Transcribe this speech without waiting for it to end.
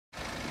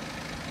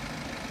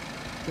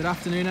Good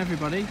afternoon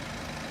everybody,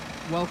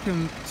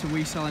 welcome to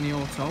We Sell Any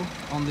Auto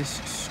on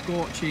this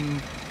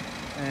scorching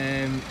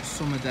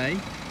summer day.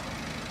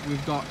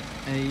 We've got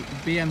a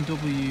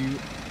BMW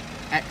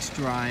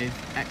xDrive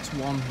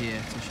X1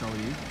 here to show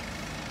you.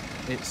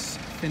 It's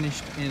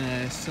finished in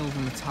a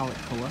silver metallic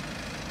colour.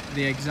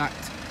 The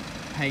exact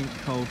paint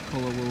code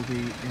colour will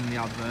be in the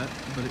advert,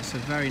 but it's a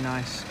very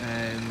nice,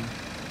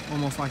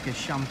 almost like a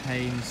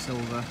champagne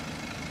silver.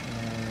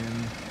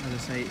 As I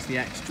say, it's the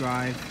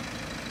xDrive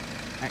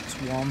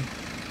X1.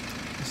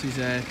 This is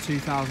a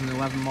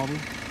 2011 model.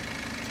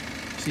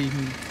 So you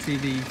can see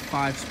the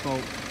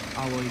 5-spoke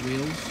alloy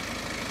wheels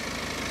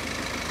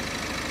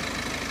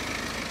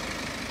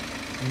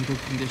in good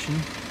condition.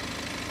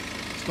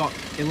 It's got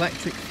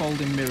electric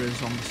folding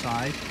mirrors on the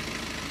side,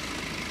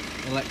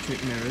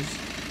 electric mirrors.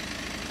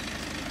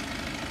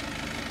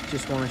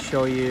 Just want to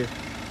show you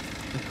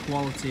the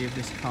quality of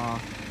this car.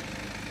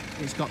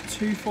 It's got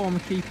 2 former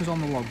keepers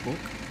on the logbook,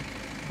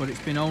 but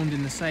it's been owned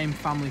in the same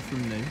family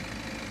from new.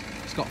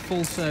 It's got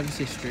full service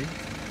history.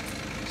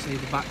 See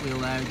the back wheel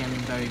there again in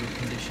very good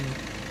condition.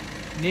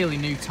 Nearly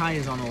new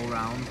tyres on all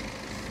round.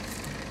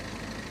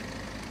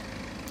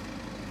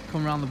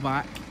 Come around the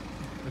back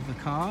of the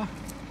car.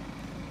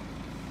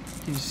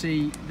 You can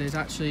see there's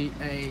actually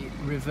a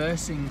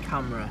reversing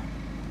camera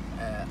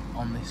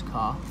on this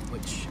car,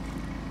 which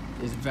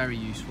is very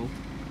useful.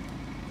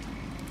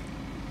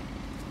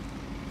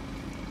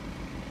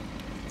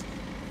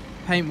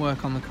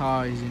 Paintwork on the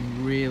car is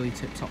in really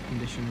tip-top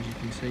condition, as you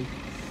can see.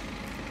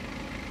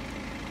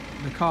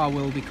 The car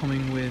will be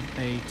coming with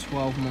a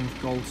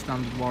 12-month gold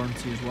standard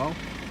warranty as well,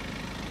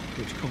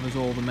 which covers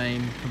all the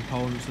main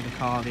components of the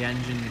car, the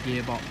engine, the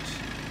gearbox,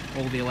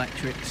 all the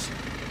electrics.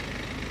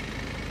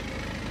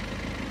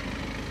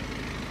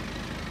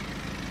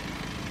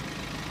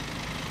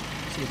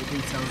 See the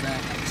details there,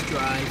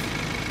 xDrive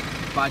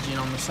badging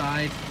on the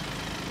side.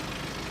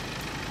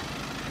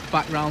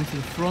 Back round to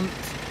the front,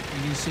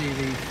 you can see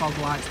the fog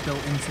lights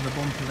built into the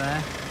bumper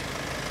there.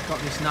 Got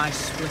this nice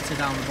splitter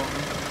down the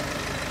bottom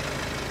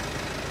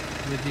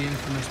with the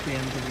infamous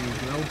BMW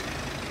grille.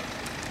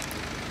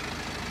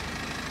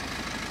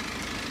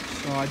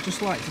 So I'd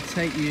just like to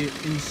take you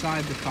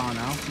inside the car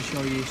now to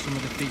show you some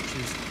of the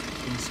features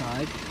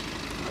inside.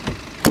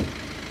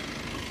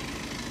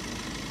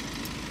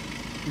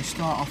 We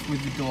start off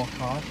with the door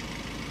card.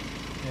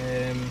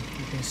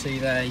 You can see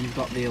there you've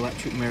got the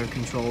electric mirror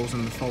controls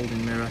and the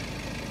folding mirror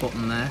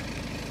button there.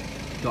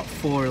 You've got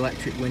 4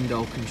 electric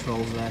window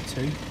controls there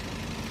too.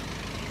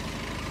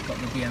 You've got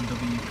the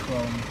BMW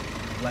chrome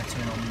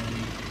lettering on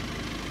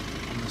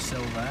the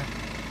sill there.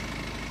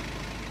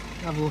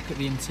 Have a look at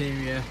the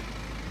interior.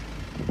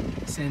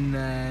 It's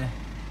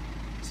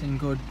in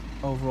good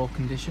overall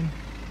condition.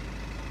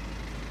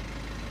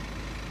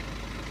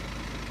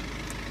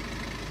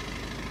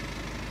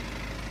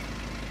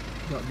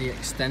 Got the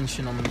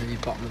extension on the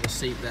bottom of the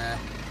seat there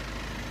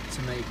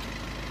to make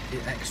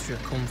it extra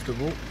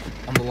comfortable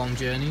on the long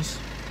journeys.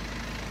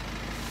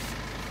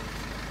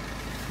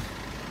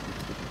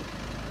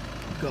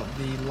 Got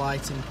the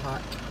lighting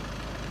pack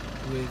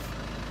with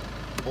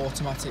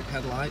automatic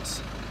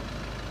headlights,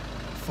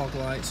 fog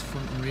lights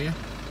front and rear.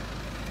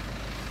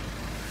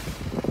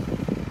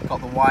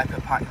 Got the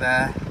wiper pack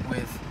there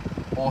with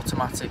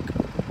automatic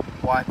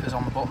wipers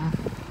on the button.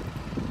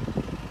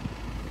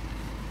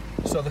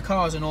 So the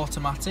car is an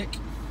automatic,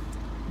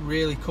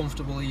 really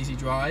comfortable, easy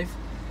drive,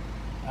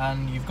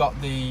 and you've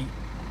got the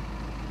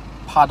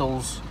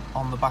paddles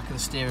on the back of the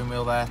steering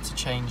wheel there to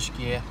change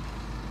gear.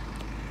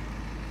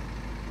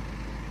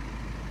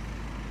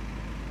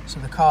 So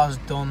the car's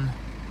done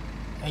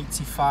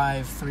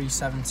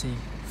 85,370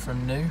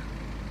 from new.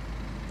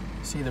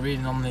 See the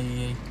reading on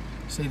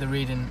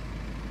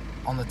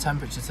the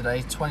temperature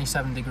today,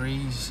 27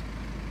 degrees.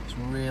 It's a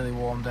really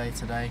warm day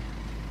today.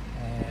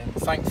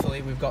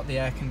 Thankfully we've got the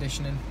air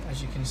conditioning,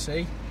 as you can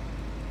see,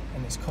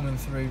 and it's coming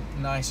through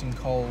nice and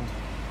cold,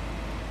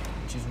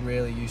 which is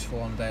really useful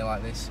on a day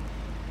like this.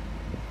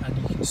 And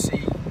you can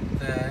see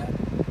there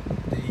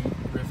the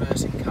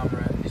reversing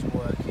camera is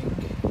working.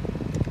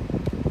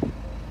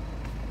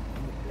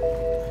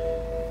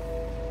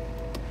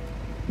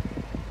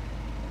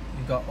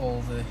 You've got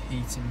all the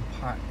heating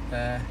pack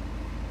there.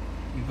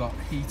 You've got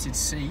heated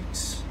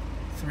seats,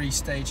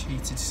 3-stage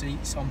heated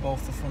seats on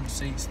both the front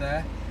seats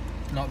there.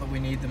 Not that we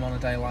need them on a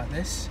day like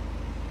this.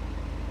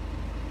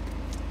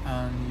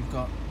 And you've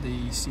got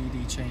the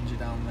CD changer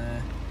down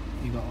there.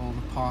 You've got all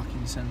the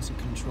parking sensor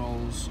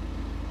controls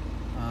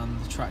and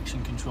the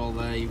traction control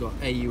there. You've got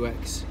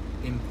AUX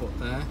input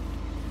there.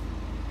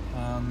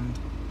 And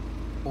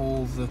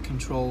all the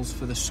controls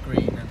for the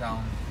screen are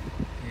down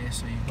here.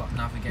 So you've got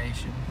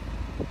navigation.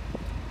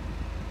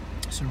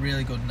 It's a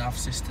really good nav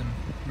system,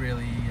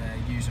 really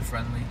user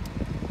friendly.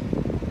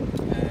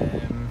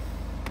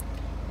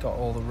 Got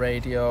all the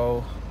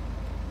radio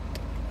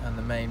and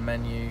the main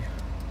menu,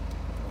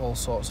 all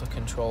sorts of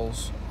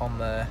controls on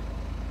there.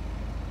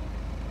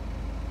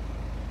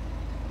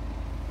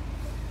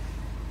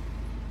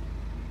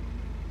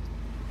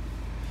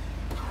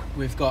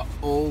 We've got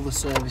all the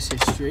service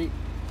history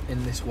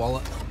in this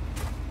wallet.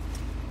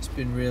 It's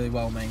been really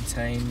well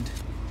maintained.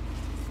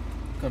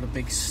 Got a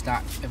big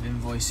stack of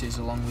invoices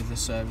along with the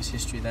service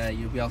history there.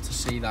 You'll be able to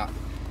see that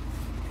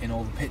in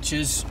all the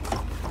pictures,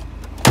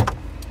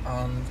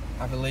 and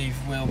I believe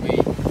we'll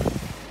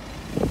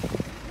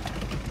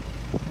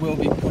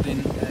be putting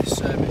a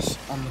service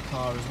on the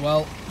car as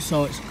well,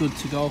 so it's good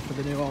to go for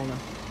the new owner.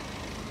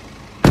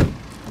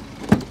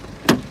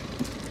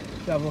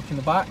 Have a look in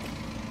the back.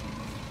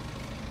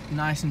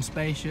 Nice and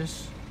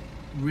spacious,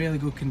 really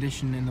good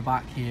condition in the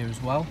back here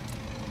as well.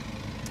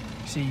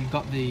 See, you've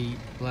got the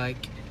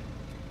like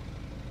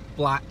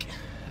black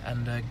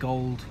and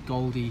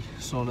goldy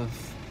sort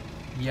of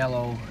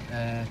yellow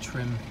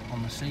trim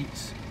on the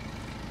seats.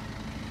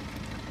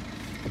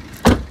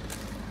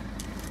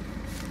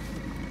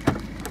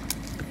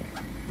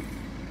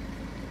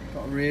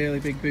 Got a really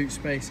big boot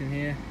space in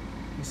here.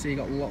 You can see you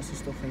got lots of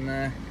stuff in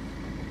there.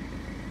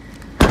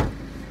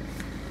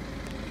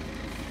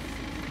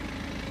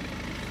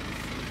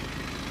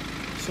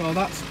 So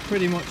that's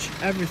pretty much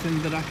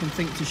everything that I can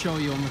think to show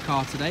you on the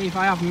car today. If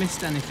I have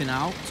missed anything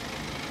out,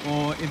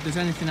 or if there's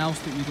anything else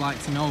that you'd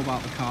like to know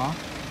about the car,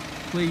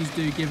 please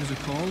do give us a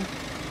call.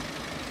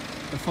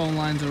 The phone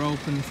lines are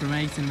open from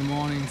 8 in the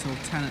morning until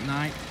 10 at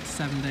night,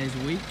 7 days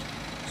a week.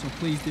 So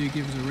please do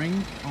give us a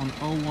ring on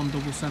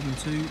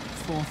 01772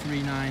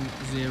 439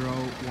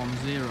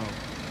 010.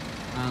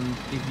 And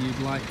if you'd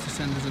like to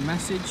send us a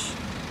message,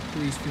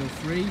 please feel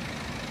free.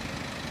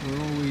 We're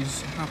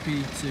always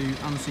happy to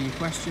answer your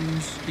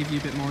questions, give you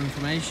a bit more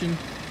information,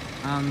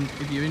 and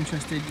if you're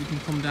interested you can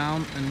come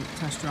down and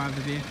test drive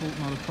the vehicle,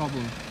 not a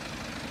problem.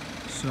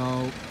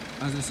 So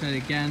as I said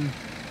again,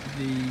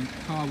 the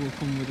car will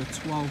come with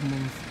a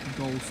 12-month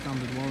gold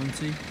standard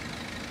warranty,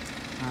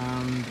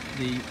 and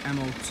the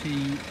MOT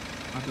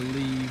I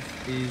believe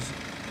is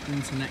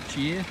into next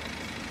year.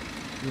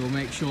 We'll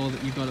make sure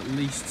that you've got at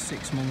least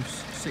 6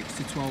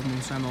 to 12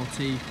 months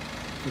MOT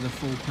for the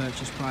full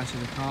purchase price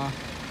of the car.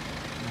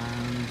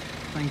 And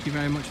thank you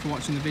very much for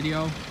watching the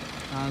video,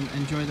 and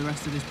enjoy the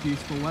rest of this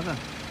beautiful weather.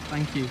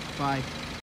 Thank you. Bye.